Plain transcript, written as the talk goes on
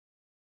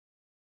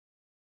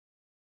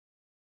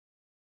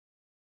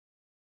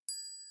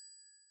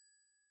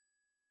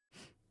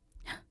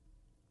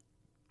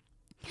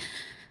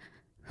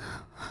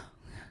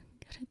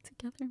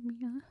together,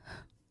 Mia.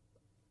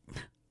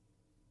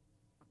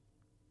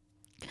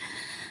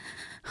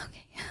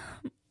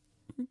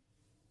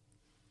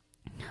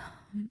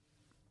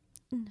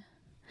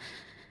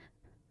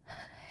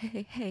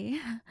 Okay. Hey.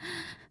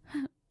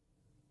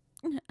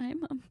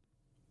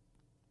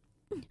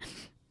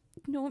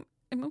 No,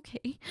 I'm okay.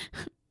 He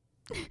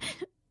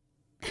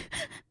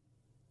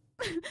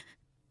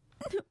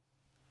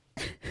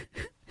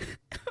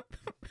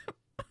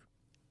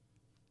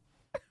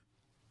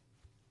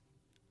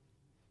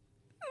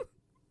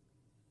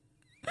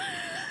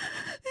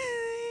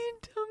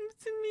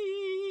dumped me.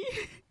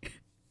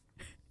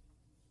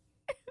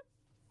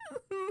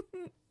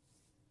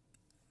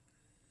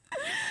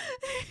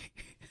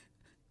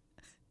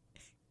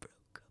 He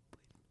broke up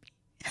with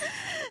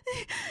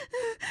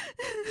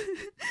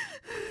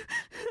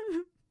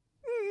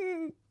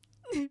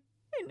me.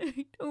 And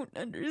I don't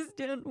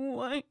understand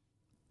why.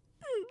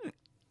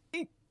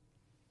 I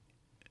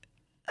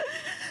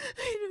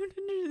don't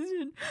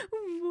understand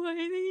why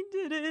they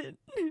did it.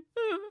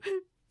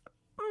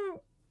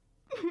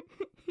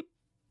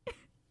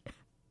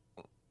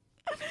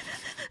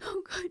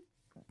 Oh God,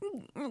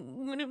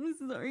 I'm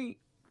sorry.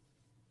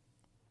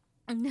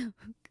 No,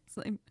 because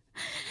I'm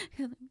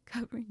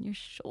covering your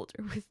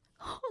shoulder with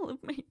all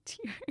of my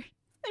tears.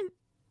 I'm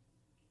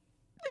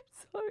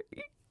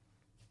sorry.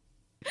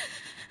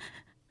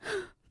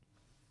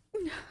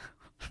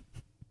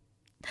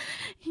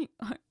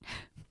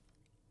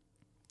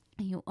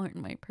 You aren't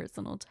my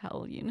personal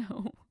towel, you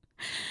know.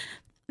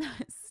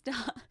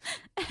 Stop.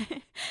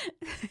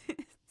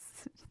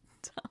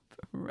 Stop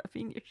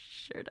rubbing your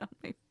shirt on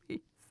my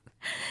face.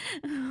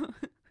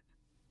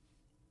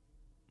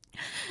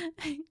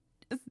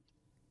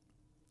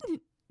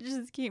 It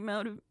just came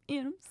out of me,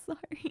 and I'm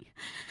sorry.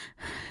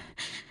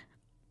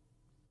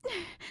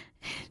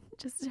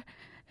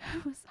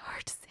 It was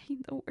hard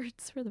saying the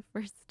words for the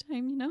first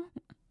time, you know?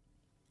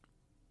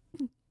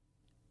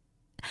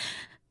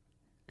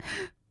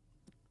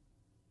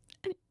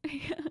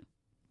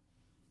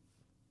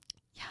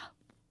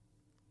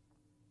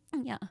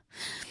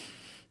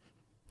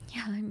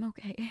 Yeah, I'm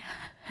okay.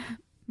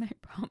 I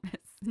promise.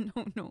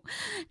 No,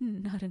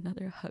 not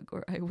another hug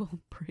or I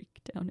will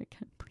break down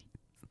again, please.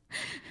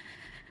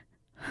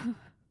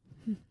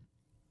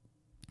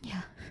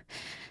 Yeah,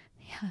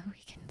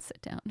 we can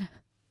sit down.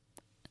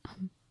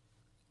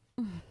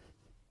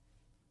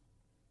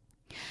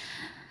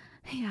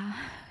 Yeah,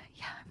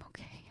 I'm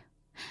okay.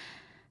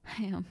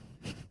 I am.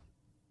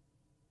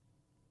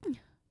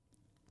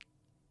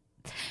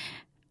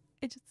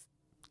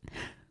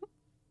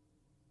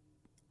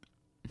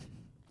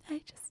 I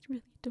just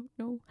really don't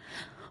know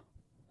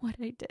what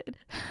I did.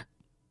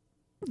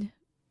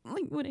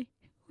 Like what I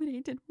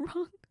did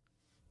wrong.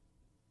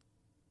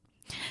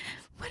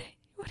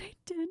 What I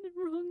did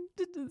wrong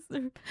to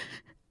deserve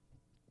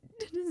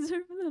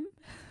them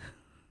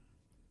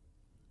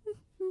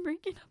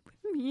breaking up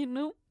with me, you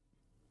know?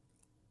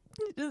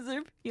 To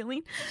deserve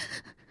feeling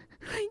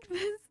like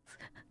this.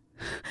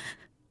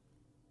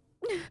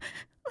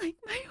 Like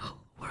my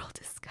whole world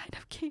is kind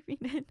of caving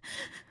in.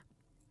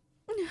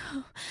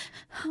 No.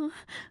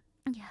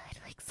 Yeah, I'd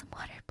like some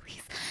water,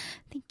 please.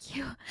 Thank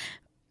you.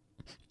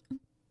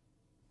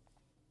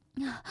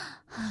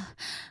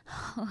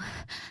 Okay.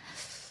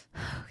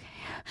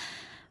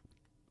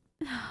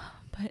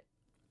 But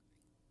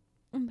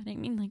I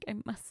mean, like, I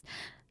must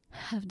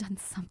have done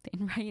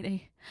something,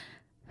 right?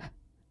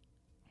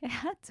 I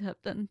had to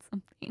have done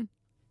something.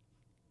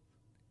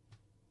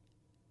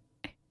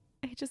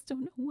 I just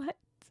don't know what.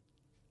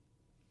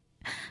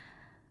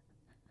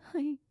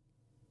 I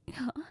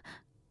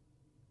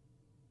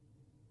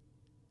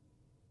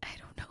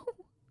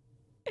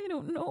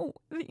don't know.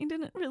 They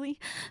didn't really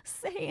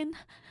say, and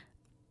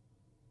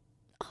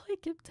all I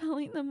kept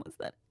telling them was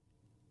that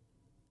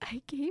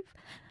I gave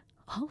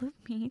all of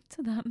me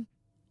to them.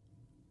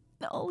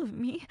 All of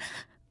me.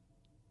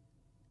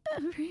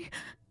 Every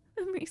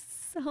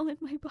cell in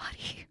my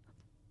body.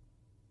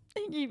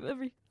 I gave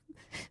every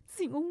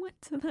single one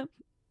to them.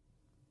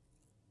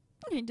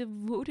 I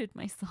devoted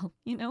myself,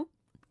 you know?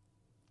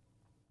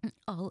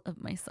 All of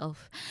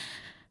myself.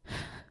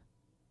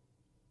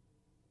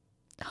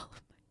 All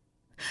of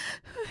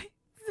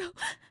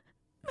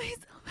myself.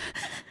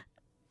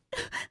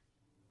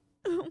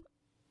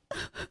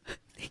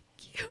 Thank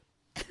you.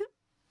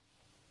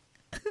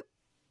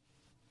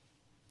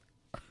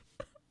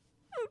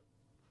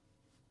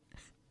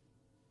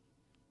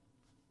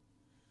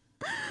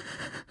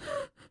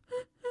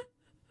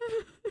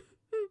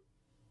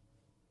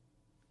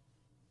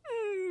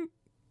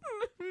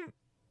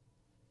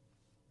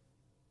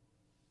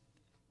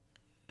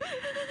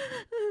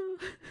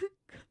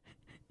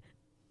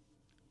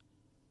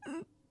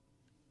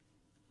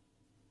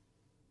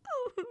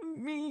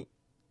 Me.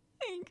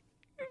 I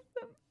gave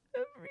them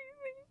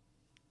everything.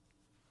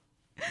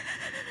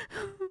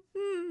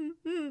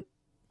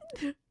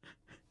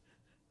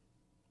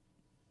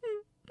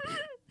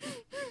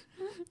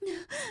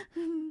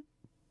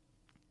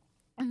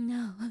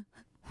 No.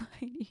 Why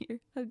do your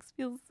hugs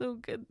feel so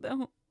good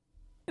though?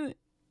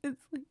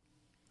 It's like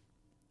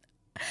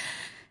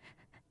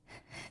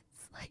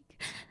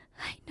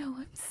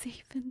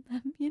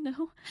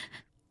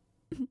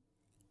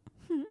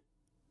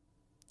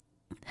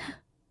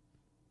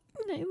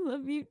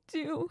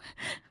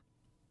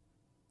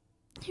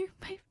You're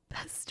my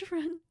best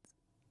friend.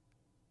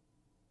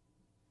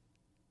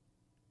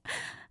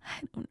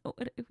 I don't know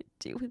what I would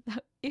do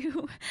without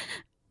you.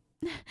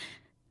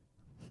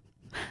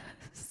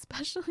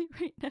 Especially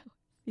right now,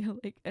 I feel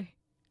like I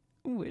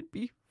would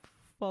be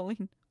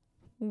falling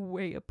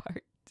way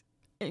apart.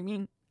 I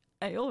mean,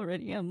 I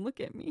already am. Look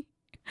at me.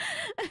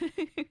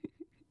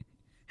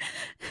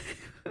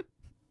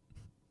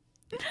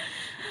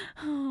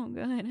 Oh,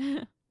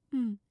 God.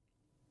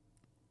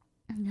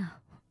 No.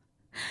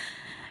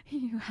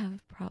 You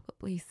have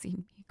probably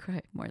seen me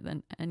cry more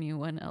than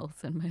anyone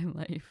else in my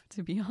life,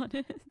 to be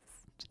honest.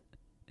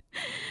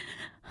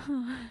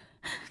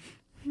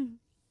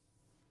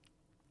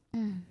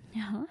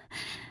 Yeah.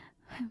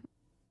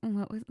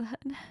 What was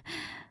that?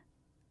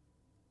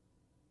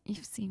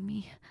 You've seen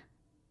me.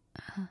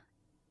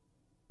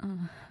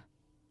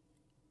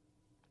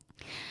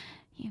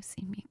 You've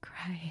seen me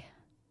cry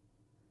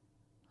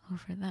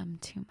over them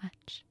too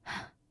much.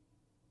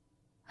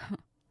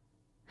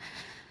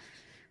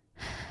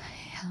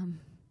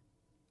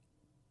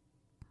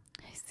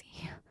 I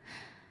see.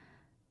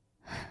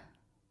 I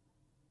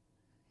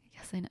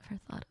guess I never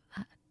thought of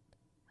that.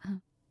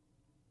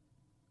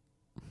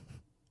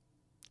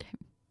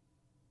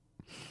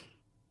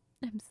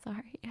 I'm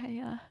sorry.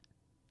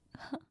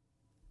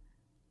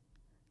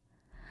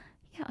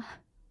 Yeah,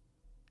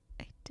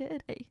 I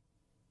did.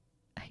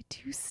 I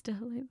do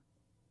still.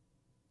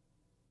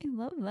 I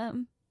love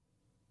them.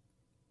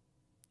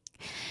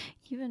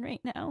 Even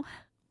right now.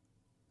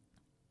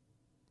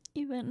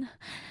 Even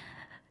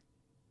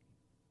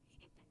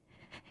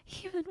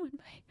when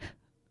my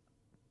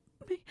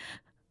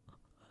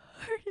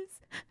heart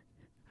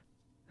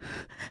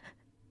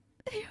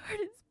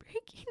is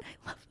breaking, I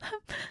love them.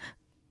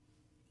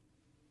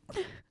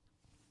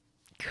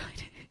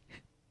 God,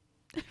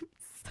 I'm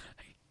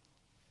sorry.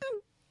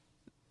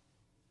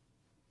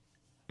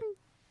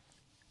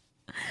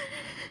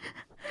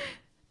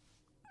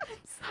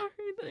 I'm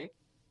sorry that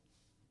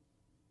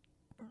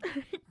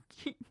I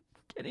keep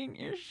getting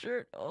your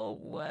shirt all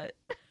wet.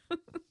 And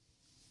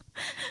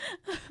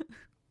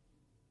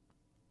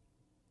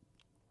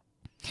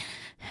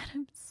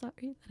I'm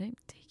sorry that I'm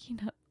taking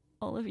up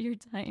all of your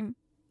time.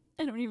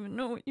 I don't even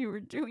know what you were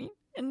doing.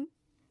 And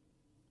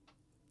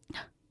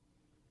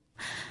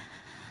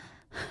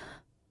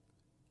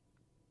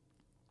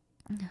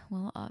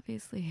well,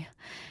 obviously,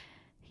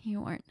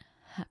 you aren't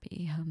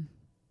happy.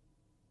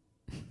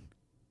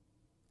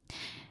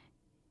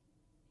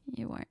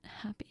 You aren't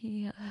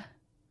happy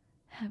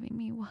having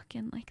me walk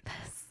in like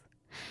this.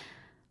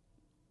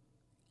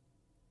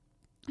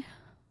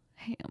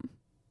 I am.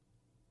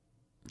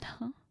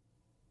 Huh?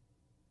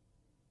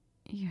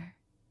 You're...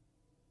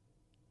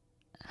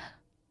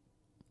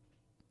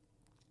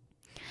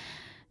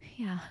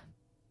 Yeah,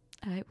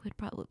 I would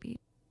probably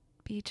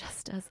be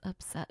just as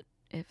upset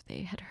if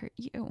they had hurt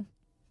you.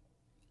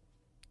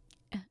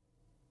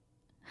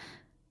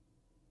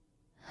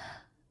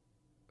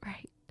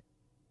 Right.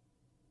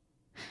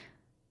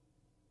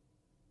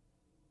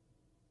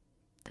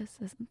 This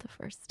isn't the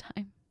first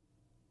time.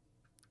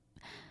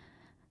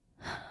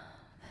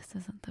 This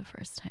isn't the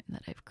first time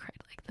that I've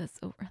cried like this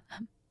over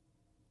them.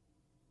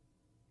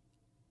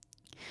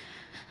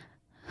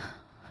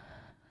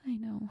 I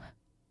know.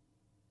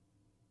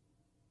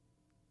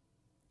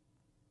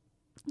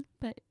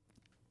 But,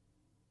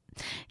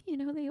 you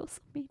know, they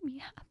also made me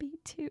happy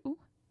too.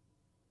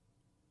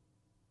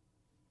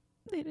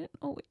 They didn't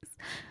always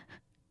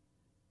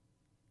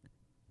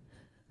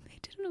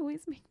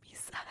make me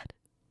sad.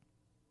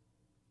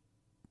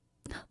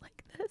 Not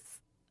like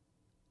this.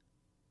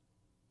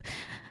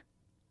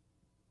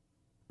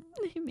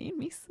 They made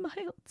me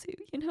smile too,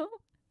 you know?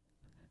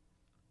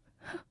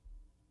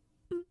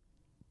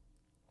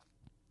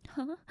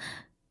 Huh?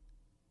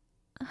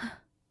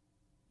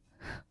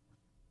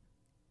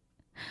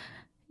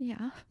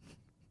 Yeah.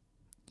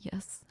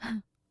 Yes.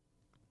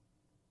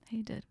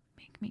 They did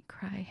make me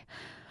cry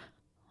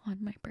on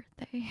my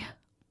birthday.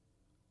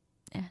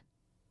 And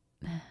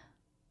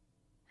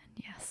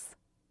yes.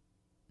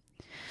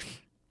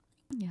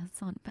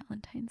 Yes, on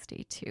Valentine's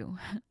Day too.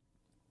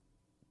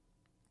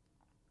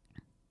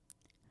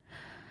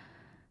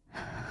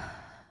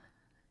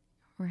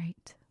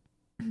 Right.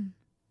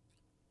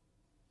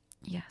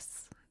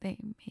 Yes, they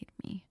made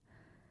me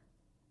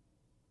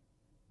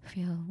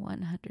feel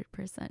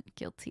 100%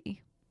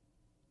 guilty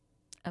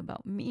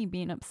about me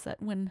being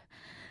upset when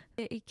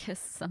they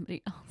kissed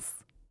somebody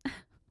else.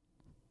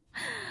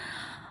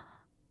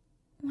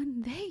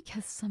 When they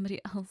kissed somebody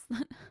else,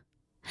 then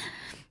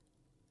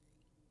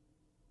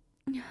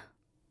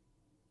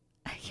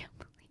I can't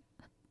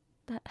believe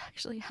that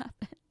actually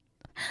happened.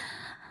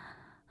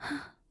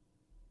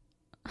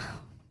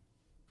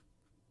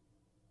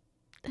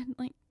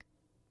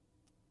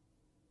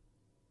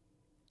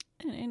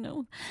 And I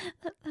know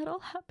that all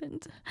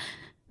happened,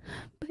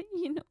 but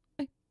you know,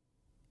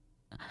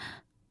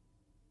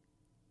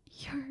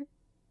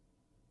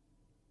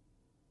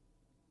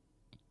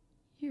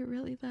 you're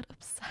really that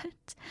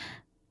upset,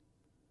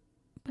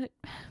 but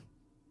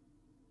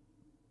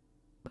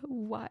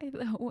Why,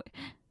 though?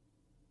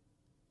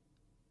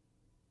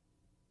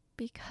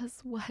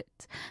 Because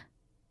what?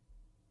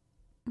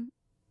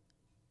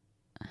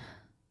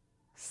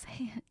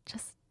 Say it.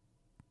 Just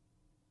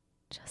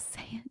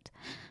say it.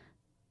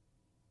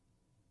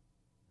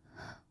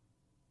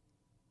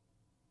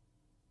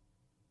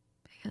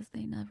 Because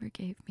they never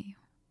gave me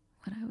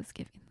what I was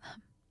giving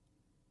them.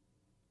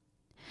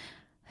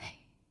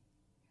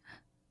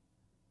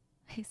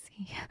 I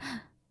see.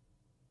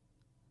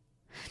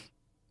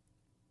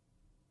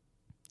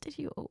 Did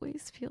you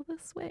always feel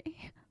this way?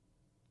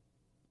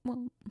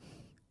 Well,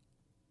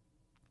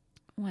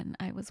 when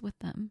I was with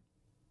them,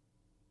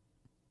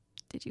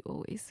 did you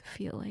always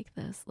feel like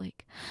this?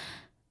 Like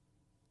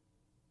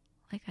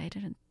I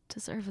didn't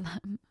deserve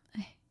them?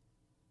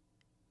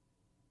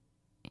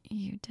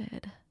 You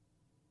did.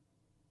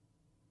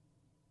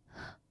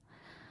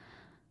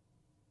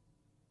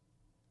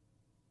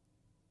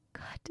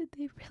 God, did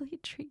they really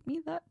treat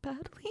me that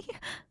badly?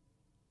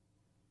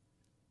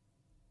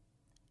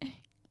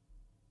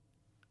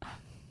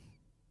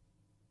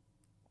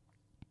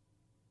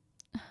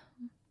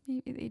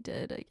 Maybe they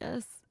did, I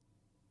guess.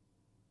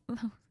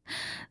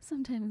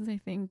 Sometimes I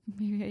think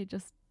maybe I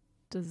just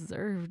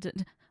deserved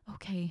it.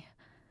 Okay.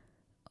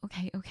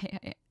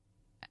 I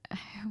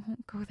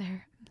won't go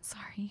there. I'm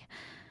sorry.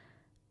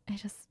 I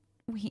just...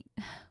 Wait.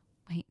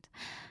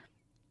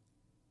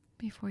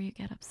 Before you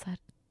get upset,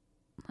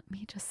 let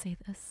me just say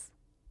this.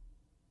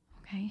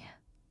 Okay?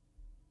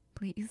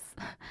 Please.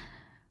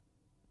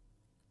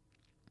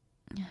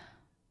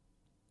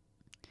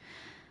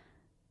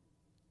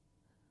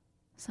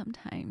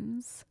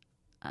 Sometimes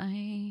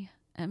I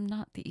am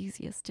not the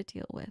easiest to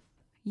deal with.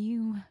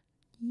 You,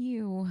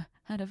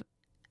 out of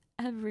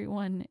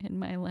everyone in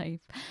my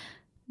life,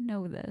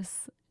 know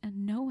this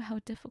and know how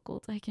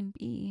difficult I can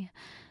be.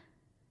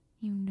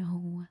 You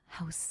know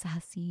how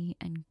sassy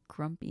and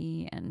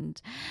grumpy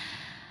and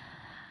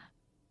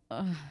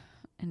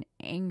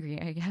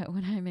angry I get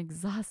when I'm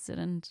exhausted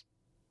and...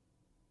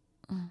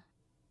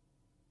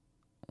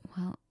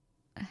 well,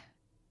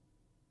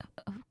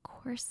 of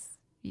course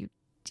you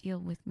deal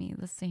with me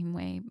the same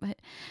way, but...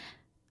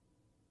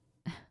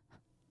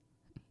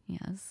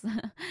 yes,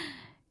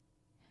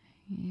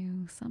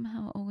 you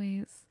somehow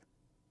always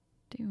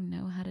do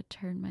know how to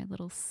turn my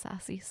little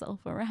sassy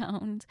self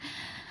around.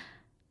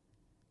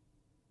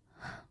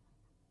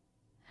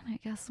 And I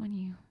guess when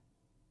you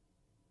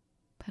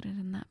put it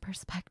in that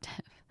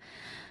perspective,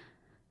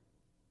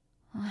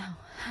 wow.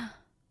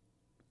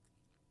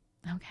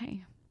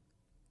 Okay.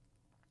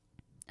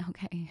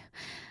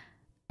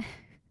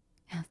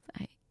 Yes,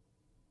 I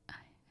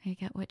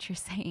get what you're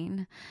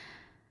saying.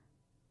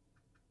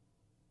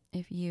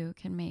 If you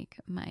can make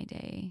my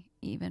day,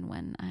 even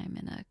when I'm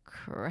in a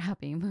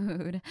crappy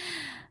mood,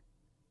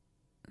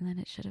 then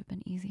it should have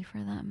been easy for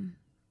them.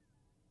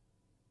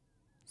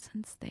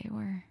 Since they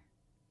were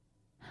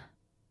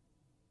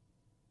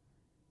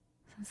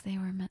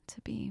meant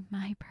to be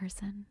my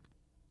person.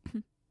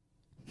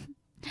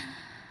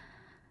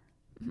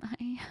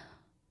 My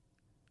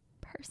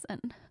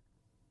person.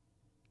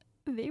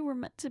 They were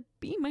meant to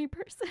be my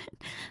person.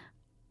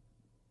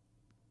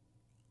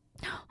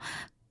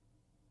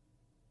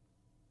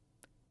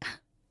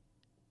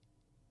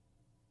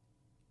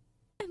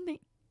 And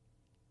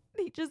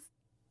they just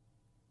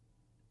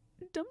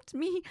dumped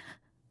me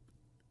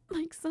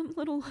like some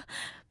little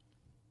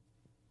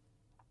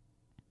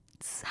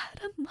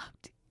sad,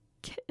 unloved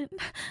kitten.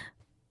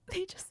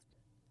 They just...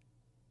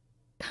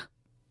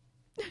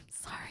 I'm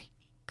sorry.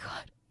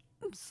 God,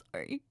 I'm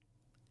sorry.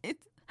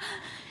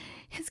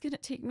 It's gonna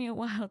take me a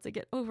while to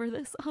get over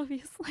this,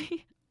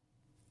 obviously.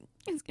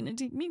 It's gonna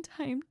take me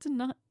time to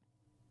not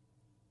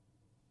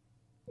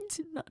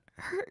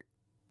hurt.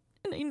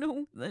 And I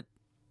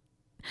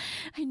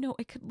know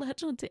I could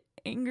latch onto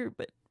anger,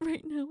 but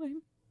right now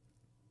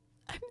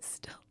I'm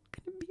still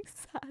gonna be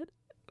sad,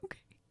 okay?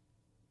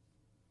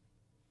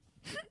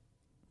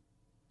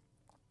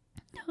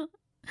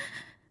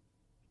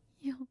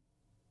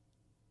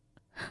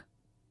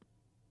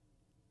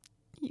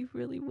 You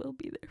really will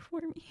be there for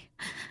me.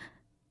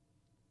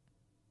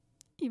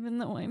 Even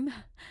though I'm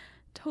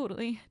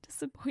totally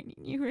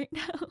disappointing you right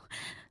now.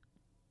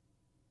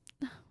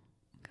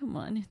 Come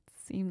on, it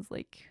seems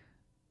like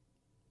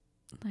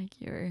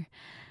you're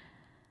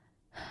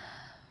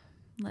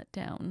let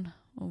down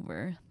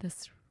over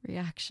this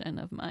reaction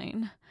of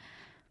mine.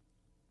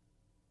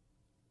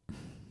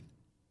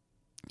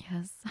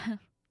 Yes,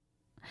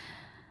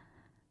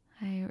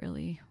 I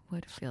really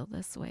would feel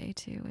this way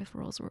too if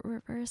roles were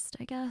reversed,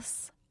 I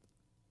guess.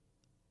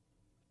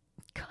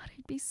 God,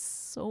 I'd be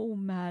so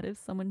mad if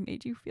someone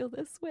made you feel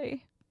this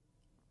way.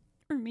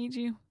 Or made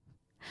you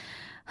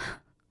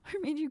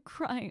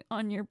cry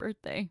on your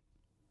birthday.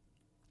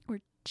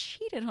 Or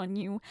cheated on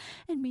you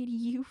and made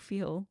you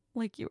feel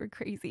like you were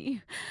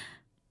crazy.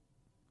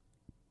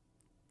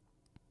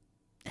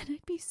 And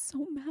I'd be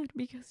so mad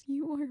because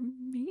you are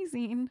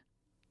amazing.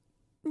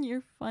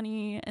 You're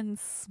funny and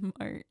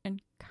smart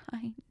and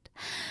kind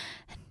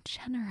and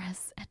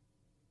generous and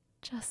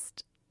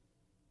just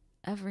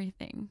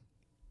everything.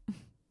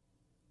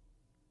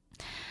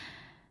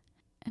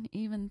 And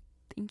even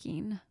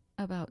thinking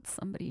about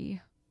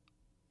somebody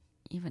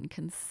even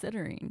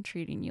considering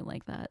treating you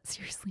like that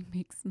seriously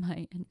makes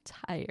my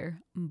entire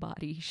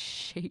body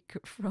shake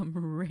from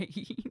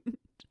rage.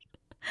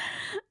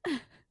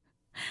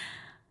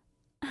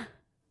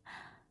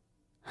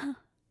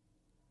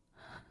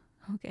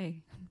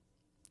 Okay,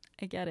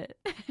 I get it.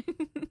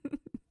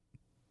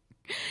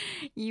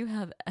 You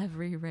have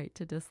every right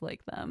to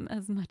dislike them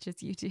as much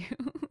as you do.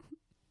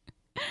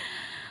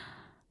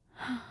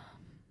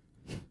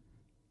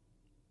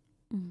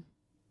 Can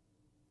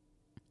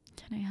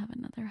I have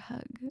another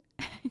hug?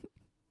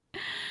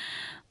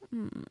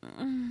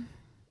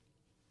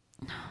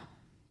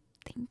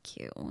 Thank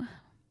you.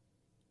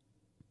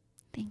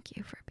 Thank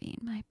you for being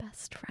my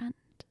best friend.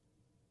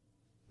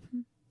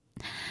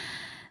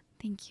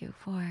 Thank you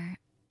for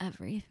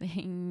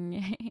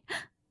everything.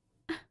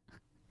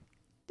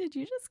 Did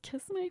you just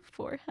kiss my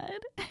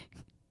forehead?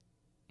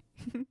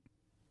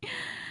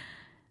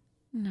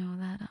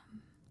 No,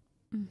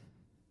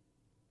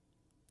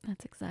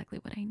 that's exactly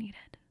what I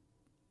needed.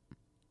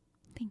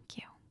 Thank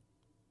you.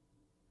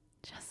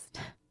 Just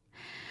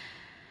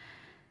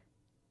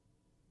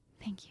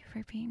thank you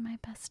for being my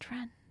best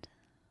friend.